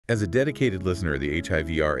As a dedicated listener of the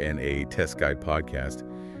HIV-RNA Test Guide podcast,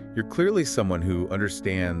 you're clearly someone who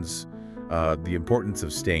understands the importance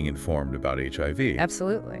of staying informed about HIV.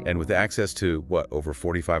 Absolutely. And with access to, over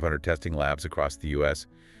 4,500 testing labs across the U.S.,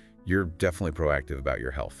 you're definitely proactive about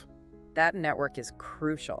your health. That network is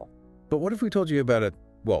crucial. But what if we told you about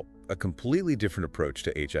a completely different approach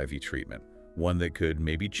to HIV treatment? One that could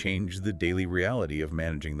maybe change the daily reality of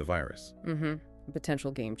managing the virus. A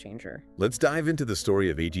potential game changer. Let's dive into the story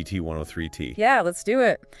of AGT103-T. Yeah, let's do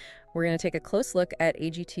it. We're going to take a close look at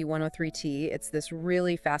AGT103-T. It's this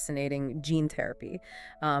really fascinating gene therapy.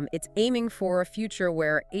 It's aiming for a future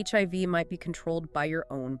where HIV might be controlled by your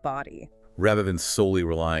own body. Rather than solely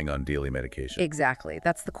relying on daily medication. Exactly.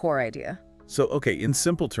 That's the core idea. So, okay, in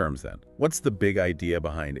simple terms then, what's the big idea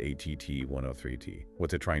behind AGT103-T?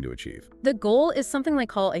 What's it trying to achieve? The goal is something they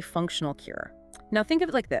call a functional cure. Now think of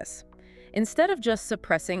it like this. Instead of just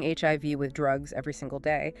suppressing HIV with drugs every single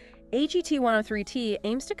day, AGT103-T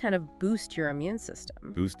aims to kind of boost your immune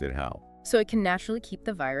system. Boost it how? So it can naturally keep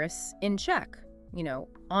the virus in check,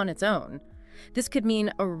 on its own. This could mean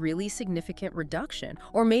a really significant reduction,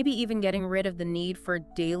 or maybe even getting rid of the need for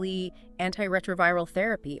daily antiretroviral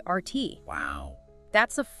therapy, RT. Wow.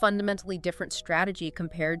 That's a fundamentally different strategy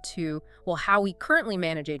compared to, how we currently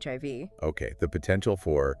manage HIV. Okay, the potential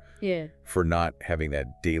for not having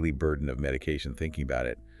that daily burden of medication, thinking about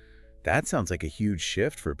it, that sounds like a huge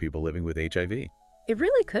shift for people living with HIV. It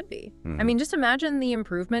really could be. I mean, just imagine the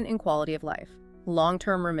improvement in quality of life.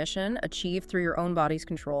 Long-term remission achieved through your own body's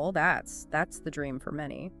control, that's the dream for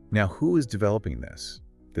many. Now, who is developing this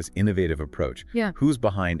innovative approach? Yeah. Who's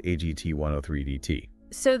behind AGT103-T?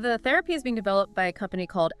 So the therapy is being developed by a company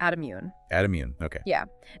called Addimmune. Addimmune, okay. Yeah.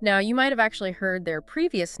 Now, you might have actually heard their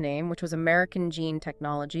previous name, which was American Gene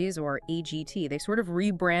Technologies, or AGT. They sort of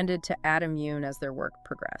rebranded to Addimmune as their work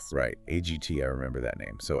progressed. Right, AGT, I remember that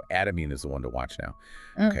name. So Addimmune is the one to watch now.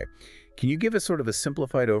 Okay. Can you give us sort of a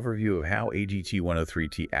simplified overview of how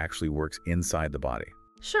AGT103-T actually works inside the body?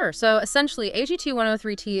 Sure. So essentially,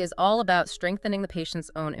 AGT103-T is all about strengthening the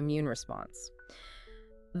patient's own immune response.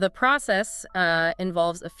 The process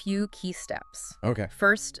involves a few key steps. Okay.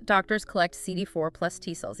 First, doctors collect CD4 plus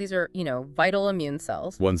T cells. These are, vital immune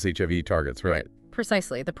cells. One's HIV targets, right?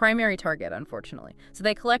 Precisely. The primary target, unfortunately. So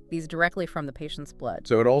they collect these directly from the patient's blood.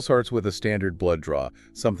 So it all starts with a standard blood draw,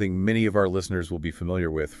 something many of our listeners will be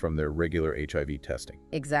familiar with from their regular HIV testing.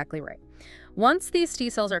 Exactly right. Once these T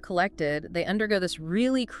cells are collected, they undergo this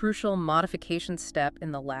really crucial modification step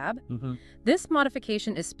in the lab. This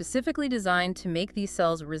modification is specifically designed to make these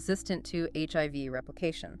cells resistant to HIV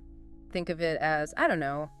replication. Think of it as,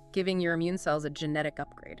 giving your immune cells a genetic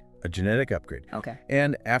upgrade. A genetic upgrade. Okay.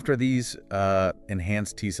 And after these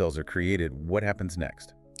enhanced T cells are created, what happens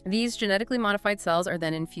next? These genetically modified cells are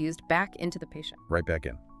then infused back into the patient. Right back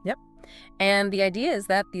in. Yep. And the idea is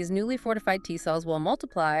that these newly fortified T cells will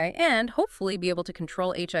multiply and hopefully be able to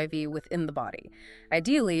control HIV within the body,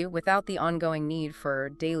 ideally without the ongoing need for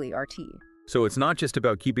daily RT. So it's not just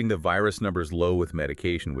about keeping the virus numbers low with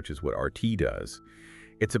medication, which is what RT does.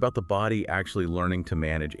 It's about the body actually learning to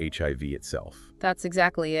manage HIV itself. That's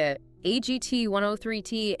exactly it.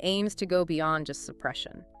 AGT103-T aims to go beyond just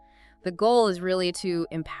suppression. The goal is really to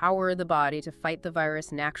empower the body to fight the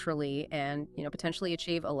virus naturally and, potentially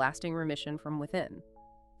achieve a lasting remission from within.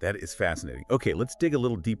 That is fascinating. Okay, let's dig a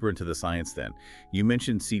little deeper into the science then. You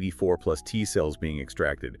mentioned CD4 plus T cells being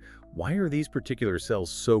extracted. Why are these particular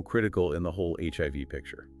cells so critical in the whole HIV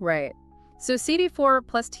picture? Right. So CD4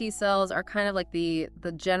 plus T cells are kind of like the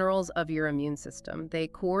generals of your immune system. They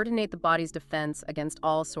coordinate the body's defense against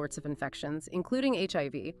all sorts of infections, including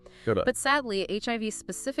HIV. But sadly, HIV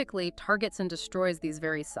specifically targets and destroys these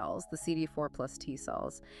very cells, the CD4 plus T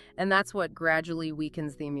cells. And that's what gradually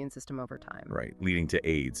weakens the immune system over time. Right, leading to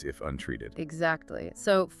AIDS if untreated. Exactly.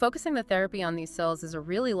 So focusing the therapy on these cells is a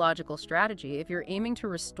really logical strategy if you're aiming to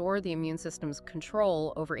restore the immune system's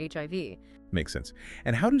control over HIV. Makes sense.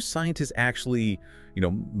 And how do scientists actually,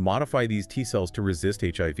 modify these T cells to resist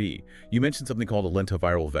HIV? You mentioned something called a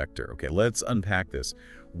lentiviral vector. Okay, let's unpack this.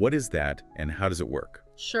 What is that and how does it work?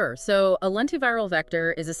 Sure. So a lentiviral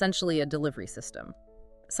vector is essentially a delivery system.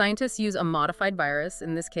 Scientists use a modified virus.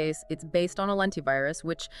 In this case, it's based on a lentivirus,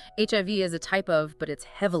 which HIV is a type of, but it's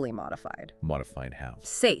heavily modified. Modified how?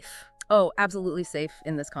 Safe. Oh, absolutely safe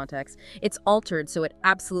in this context. It's altered, so it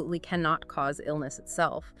absolutely cannot cause illness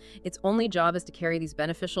itself. Its only job is to carry these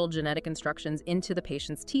beneficial genetic instructions into the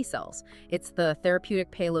patient's T cells. It's the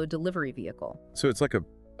therapeutic payload delivery vehicle. So it's like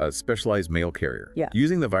a specialized mail carrier. Yeah.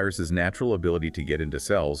 Using the virus's natural ability to get into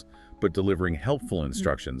cells, but delivering helpful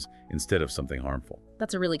instructions instead of something harmful.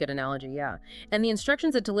 That's a really good analogy, yeah. And the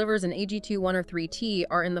instructions it delivers in AGT103-T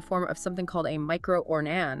are in the form of something called a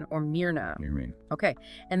microRNA, or miRNA. You mean? Okay,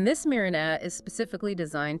 and this miRNA is specifically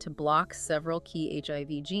designed to block several key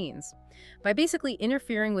HIV genes. By basically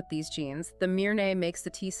interfering with these genes, the miRNA makes the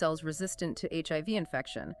T cells resistant to HIV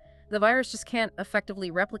infection. The virus just can't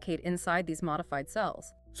effectively replicate inside these modified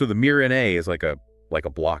cells. So the miRNA is like a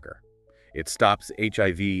blocker. It stops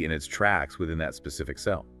HIV in its tracks within that specific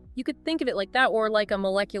cell. You could think of it like that, or like a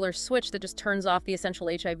molecular switch that just turns off the essential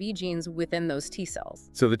HIV genes within those T cells.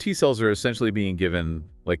 So the T cells are essentially being given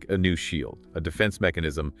like a new shield, a defense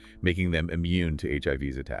mechanism, making them immune to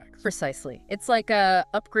HIV's attacks. Precisely. It's like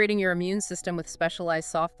upgrading your immune system with specialized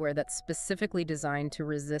software that's specifically designed to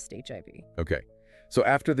resist HIV. Okay. So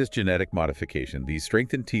after this genetic modification, these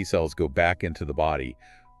strengthened T cells go back into the body.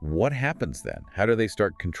 What happens then? How do they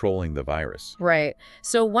start controlling the virus? Right.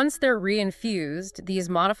 So once they're reinfused, these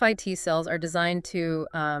modified T cells are designed to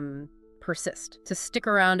persist, to stick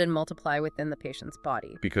around and multiply within the patient's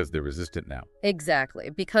body. Because they're resistant now. Exactly.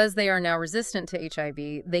 Because they are now resistant to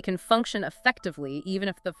HIV, they can function effectively even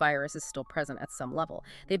if the virus is still present at some level.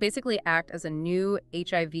 They basically act as a new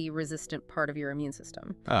HIV-resistant part of your immune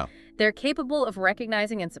system. Oh. They're capable of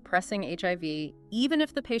recognizing and suppressing HIV even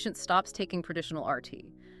if the patient stops taking traditional RT.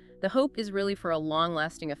 The hope is really for a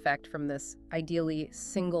long-lasting effect from this, ideally,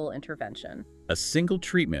 single intervention. A single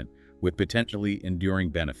treatment with potentially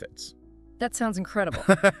enduring benefits. That sounds incredible.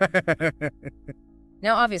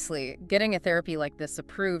 Now, obviously, getting a therapy like this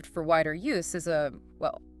approved for wider use is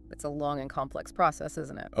it's a long and complex process,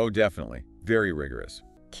 isn't it? Oh, definitely. Very rigorous.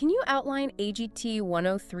 Can you outline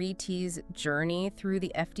AGT103-T's journey through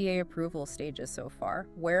the FDA approval stages so far?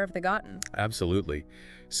 Where have they gotten? Absolutely.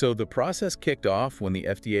 So the process kicked off when the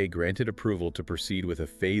FDA granted approval to proceed with a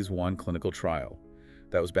phase 1 clinical trial.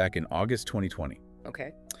 That was back in August 2020.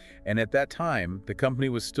 Okay. And at that time, the company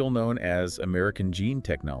was still known as American Gene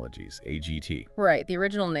Technologies, AGT. Right, the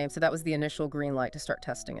original name, so that was the initial green light to start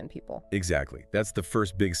testing in people. Exactly. That's the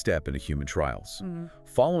first big step into human trials.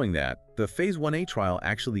 Following that, the phase 1A trial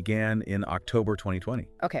actually began in October 2020.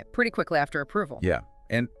 Okay, pretty quickly after approval. Yeah.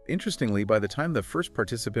 And interestingly, by the time the first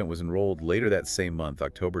participant was enrolled later that same month,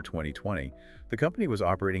 October 2020, the company was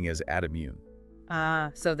operating as Addimmune.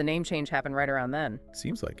 So the name change happened right around then.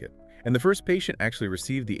 Seems like it. And the first patient actually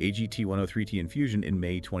received the AGT103-T infusion in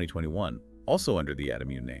May 2021, also under the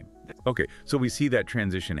Addimmune name. Okay, so we see that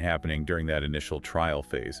transition happening during that initial trial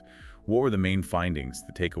phase. What were the main findings,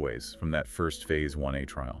 the takeaways from that first phase 1A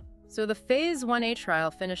trial? So the phase 1A trial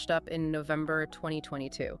finished up in November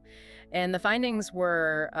 2022, and the findings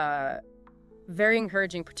were very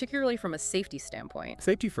encouraging, particularly from a safety standpoint.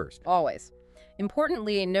 Safety first. Always.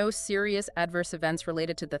 Importantly, no serious adverse events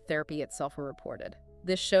related to the therapy itself were reported.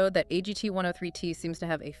 This showed that AGT103-T seems to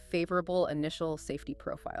have a favorable initial safety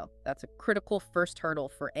profile. That's a critical first hurdle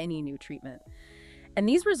for any new treatment. And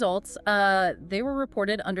these results, they were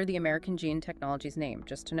reported under the American Gene Technologies name,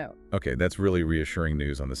 just to note. Okay, that's really reassuring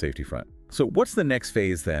news on the safety front. So what's the next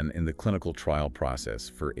phase then in the clinical trial process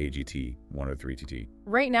for AGT103-T?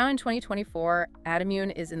 Right now in 2024,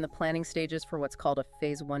 Addimmune is in the planning stages for what's called a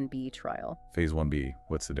phase 1B trial. Phase 1B,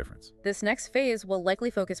 what's the difference? This next phase will likely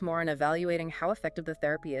focus more on evaluating how effective the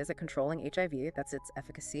therapy is at controlling HIV, that's its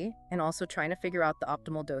efficacy, and also trying to figure out the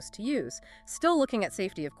optimal dose to use. Still looking at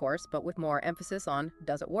safety, of course, but with more emphasis on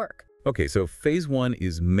does it work? Okay, so phase 1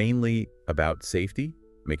 is mainly about safety,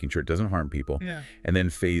 making sure it doesn't harm people. Yeah. And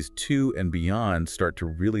then phase 2 and beyond start to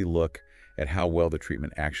really look at how well the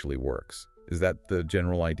treatment actually works. Is that the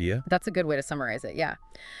general idea? That's a good way to summarize it, yeah.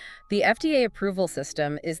 The FDA approval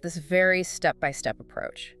system is this very step-by-step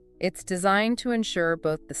approach. It's designed to ensure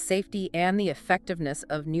both the safety and the effectiveness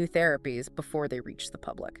of new therapies before they reach the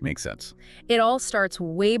public. Makes sense. It all starts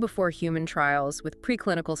way before human trials with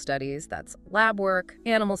preclinical studies, that's lab work,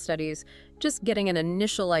 animal studies, just getting an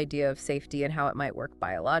initial idea of safety and how it might work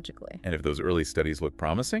biologically. And if those early studies look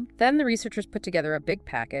promising? Then the researchers put together a big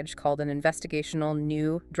package called an Investigational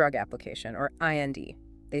New Drug Application, or IND.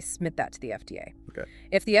 They submit that to the FDA. Okay.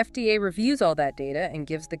 If the FDA reviews all that data and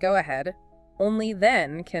gives the go-ahead, only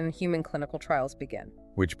then can human clinical trials begin.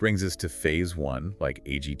 Which brings us to phase 1, like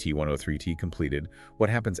AGT103-T completed. What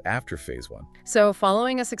happens after phase 1? So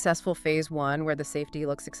following a successful phase 1 where the safety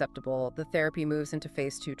looks acceptable, the therapy moves into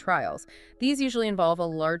phase 2 trials. These usually involve a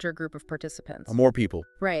larger group of participants. More people.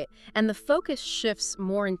 Right. And the focus shifts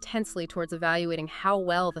more intensely towards evaluating how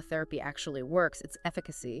well the therapy actually works, its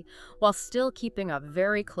efficacy, while still keeping a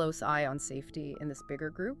very close eye on safety in this bigger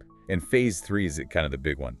group. And phase 3 is kind of the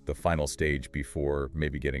big one, the final stage before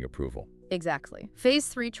maybe getting approval. Exactly. Phase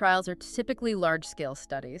 3 trials are typically large-scale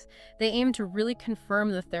studies. They aim to really confirm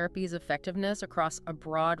the therapy's effectiveness across a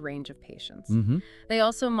broad range of patients. Mm-hmm. They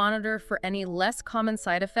also monitor for any less common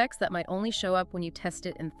side effects that might only show up when you test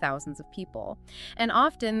it in thousands of people. And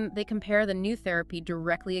often, they compare the new therapy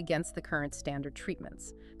directly against the current standard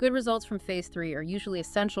treatments. Good results from Phase 3 are usually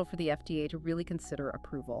essential for the FDA to really consider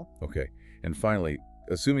approval. Okay. And finally,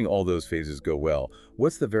 assuming all those phases go well,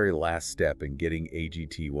 what's the very last step in getting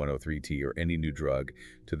AGT103-T or any new drug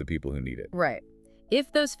to the people who need it? Right.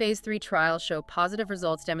 If those Phase 3 trials show positive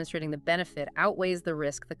results demonstrating the benefit outweighs the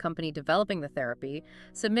risk, the company developing the therapy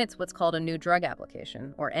submits what's called a new drug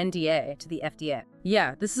application, or NDA, to the FDA.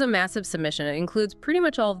 Yeah, this is a massive submission. It includes pretty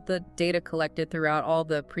much all of the data collected throughout all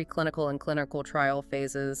the preclinical and clinical trial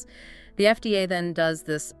phases. The FDA then does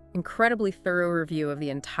this incredibly thorough review of the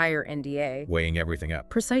entire NDA. Weighing everything up.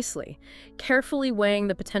 Precisely. Carefully weighing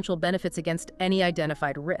the potential benefits against any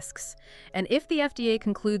identified risks. And if the FDA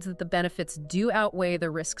concludes that the benefits do outweigh the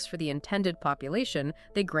risks for the intended population,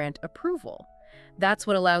 they grant approval. That's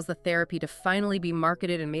what allows the therapy to finally be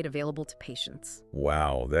marketed and made available to patients.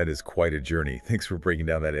 Wow, that is quite a journey. Thanks for breaking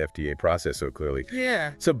down that FDA process so clearly.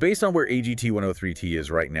 Yeah. So based on where AGT103-T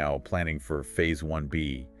is right now, planning for Phase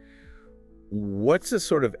 1B, what's a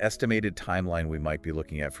sort of estimated timeline we might be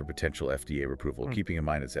looking at for potential FDA approval, keeping in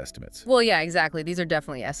mind its estimates? Well, yeah, exactly. These are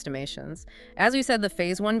definitely estimations. As we said, the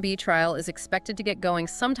Phase 1B trial is expected to get going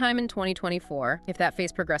sometime in 2024. If that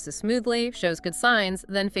phase progresses smoothly, shows good signs,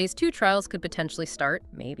 then Phase 2 trials could potentially start,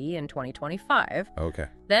 maybe in 2025. Okay.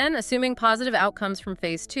 Then, assuming positive outcomes from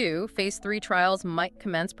Phase 2, Phase 3 trials might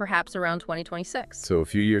commence perhaps around 2026. So a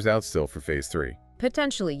few years out still for Phase 3.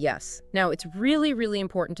 Potentially, yes. Now, it's really, really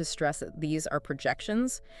important to stress that these are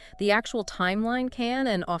projections. The actual timeline can,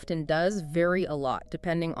 and often does, vary a lot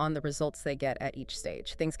depending on the results they get at each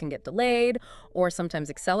stage. Things can get delayed or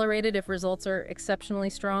sometimes accelerated if results are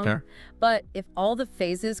exceptionally strong. Sure. But if all the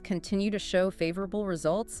phases continue to show favorable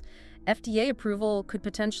results, FDA approval could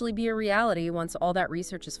potentially be a reality once all that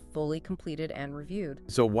research is fully completed and reviewed.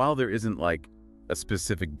 So while there isn't like a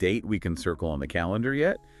specific date we can circle on the calendar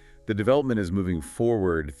yet, the development is moving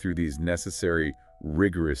forward through these necessary,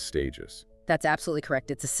 rigorous stages. That's absolutely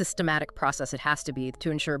correct. It's a systematic process. It has to be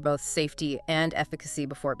to ensure both safety and efficacy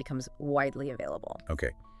before it becomes widely available.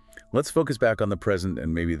 Okay, let's focus back on the present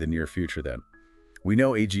and maybe the near future then. We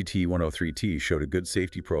know AGT103-T showed a good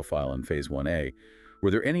safety profile in Phase 1A. Were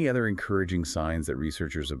there any other encouraging signs that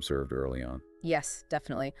researchers observed early on? Yes,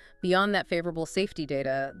 definitely. Beyond that favorable safety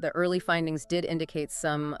data, the early findings did indicate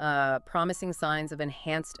some promising signs of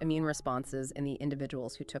enhanced immune responses in the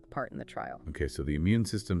individuals who took part in the trial. Okay, so the immune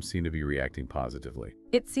system seemed to be reacting positively.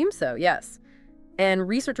 It seems so, yes. And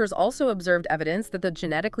researchers also observed evidence that the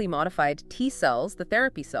genetically modified T cells, the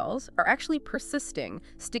therapy cells, are actually persisting,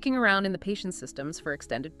 sticking around in the patient's systems for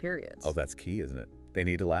extended periods. Oh, that's key, isn't it? They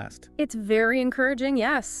need to last. It's very encouraging,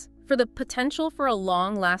 yes. For the potential for a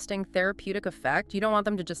long-lasting therapeutic effect, you don't want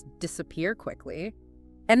them to just disappear quickly.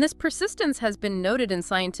 And this persistence has been noted in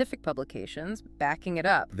scientific publications, backing it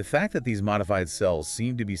up. The fact that these modified cells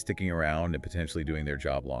seem to be sticking around and potentially doing their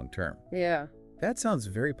job long-term. Yeah. That sounds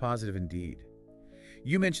very positive indeed.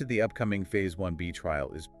 You mentioned the upcoming Phase 1B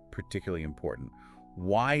trial is particularly important.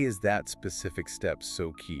 Why is that specific step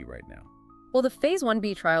so key right now? Well, the Phase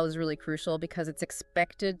 1B trial is really crucial because it's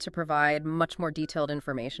expected to provide much more detailed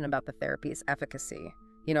information about the therapy's efficacy.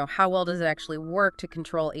 You know, how well does it actually work to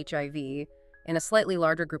control HIV in a slightly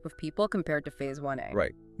larger group of people compared to Phase 1A?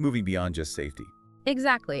 Right, moving beyond just safety.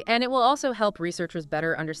 Exactly, and it will also help researchers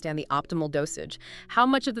better understand the optimal dosage, how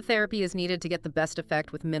much of the therapy is needed to get the best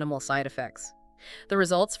effect with minimal side effects. The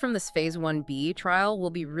results from this Phase 1B trial will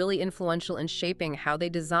be really influential in shaping how they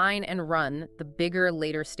design and run the bigger,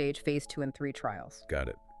 later-stage Phase 2 and 3 trials. Got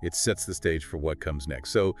it. It sets the stage for what comes next.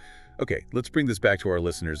 So, okay, let's bring this back to our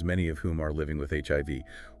listeners, many of whom are living with HIV.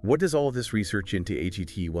 What does all of this research into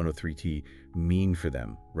AGT103-T mean for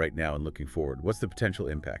them right now and looking forward? What's the potential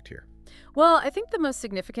impact here? Well, I think the most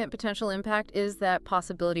significant potential impact is that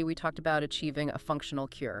possibility we talked about achieving a functional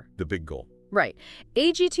cure. The big goal. Right.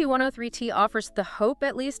 AGT103-T offers the hope,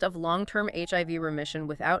 at least, of long-term HIV remission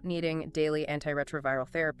without needing daily antiretroviral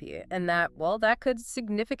therapy. And that, well, that could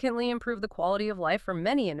significantly improve the quality of life for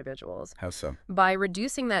many individuals. How so? By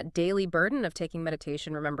reducing that daily burden of taking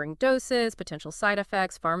medication, remembering doses, potential side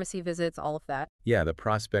effects, pharmacy visits, all of that. Yeah, the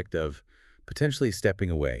prospect of potentially stepping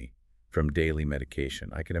away from daily medication.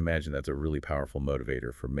 I can imagine that's a really powerful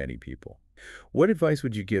motivator for many people. What advice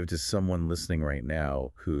would you give to someone listening right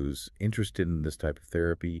now who's interested in this type of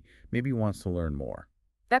therapy, maybe wants to learn more?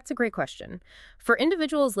 That's a great question. For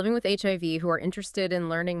individuals living with HIV who are interested in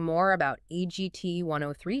learning more about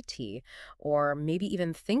AGT103-T, or maybe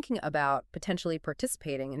even thinking about potentially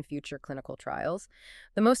participating in future clinical trials,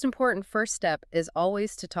 the most important first step is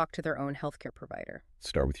always to talk to their own healthcare provider.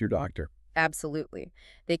 Start with your doctor. Absolutely.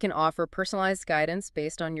 They can offer personalized guidance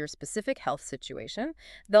based on your specific health situation.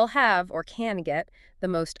 They'll have or can get the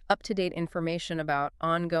most up-to-date information about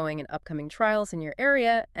ongoing and upcoming trials in your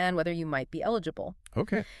area and whether you might be eligible.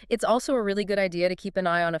 Okay. It's also a really good idea to keep an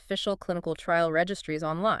eye on official clinical trial registries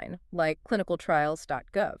online, like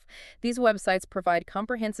clinicaltrials.gov. These websites provide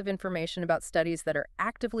comprehensive information about studies that are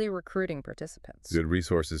actively recruiting participants. Good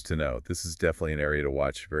resources to know. This is definitely an area to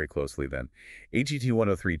watch very closely then.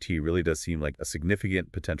 AGT103-T really does seem like a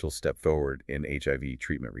significant potential step forward in HIV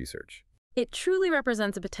treatment research. It truly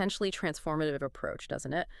represents a potentially transformative approach,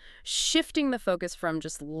 doesn't it? Shifting the focus from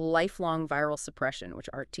just lifelong viral suppression, which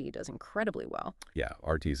RT does incredibly well. Yeah,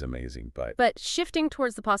 RT is amazing, but But shifting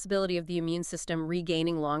towards the possibility of the immune system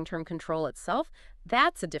regaining long-term control itself,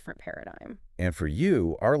 that's a different paradigm. and for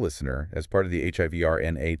you, our listener, as part of the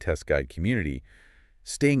HIV-RNA test guide community,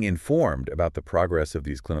 staying informed about the progress of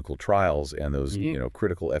these clinical trials and those,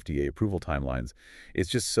 critical FDA approval timelines is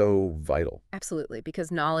just so vital. Absolutely, because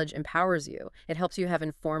knowledge empowers you. It helps you have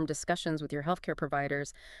informed discussions with your healthcare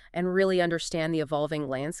providers and really understand the evolving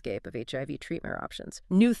landscape of HIV treatment options.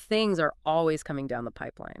 New things are always coming down the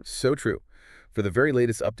pipeline. So true. For the very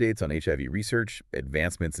latest updates on HIV research,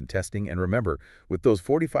 advancements in testing, and remember, with those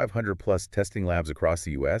 4,500 plus testing labs across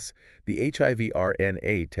the U.S., the HIV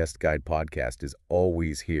RNA Test Guide podcast is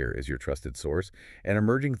always here as your trusted source. And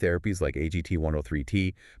emerging therapies like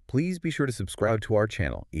AGT103-T, please be sure to subscribe to our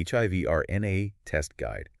channel, HIV RNA Test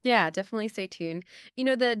Guide. Yeah, definitely stay tuned.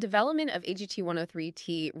 The development of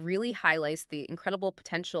AGT103-T really highlights the incredible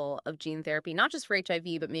potential of gene therapy, not just for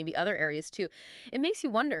HIV, but maybe other areas too. It makes you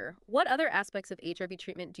wonder, what other aspects of HIV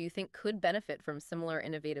treatment do you think could benefit from similar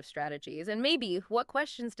innovative strategies? And maybe what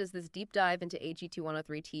questions does this deep dive into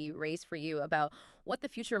AGT103-T raise for you about what the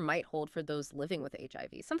future might hold for those living with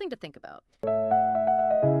HIV? Something to think about.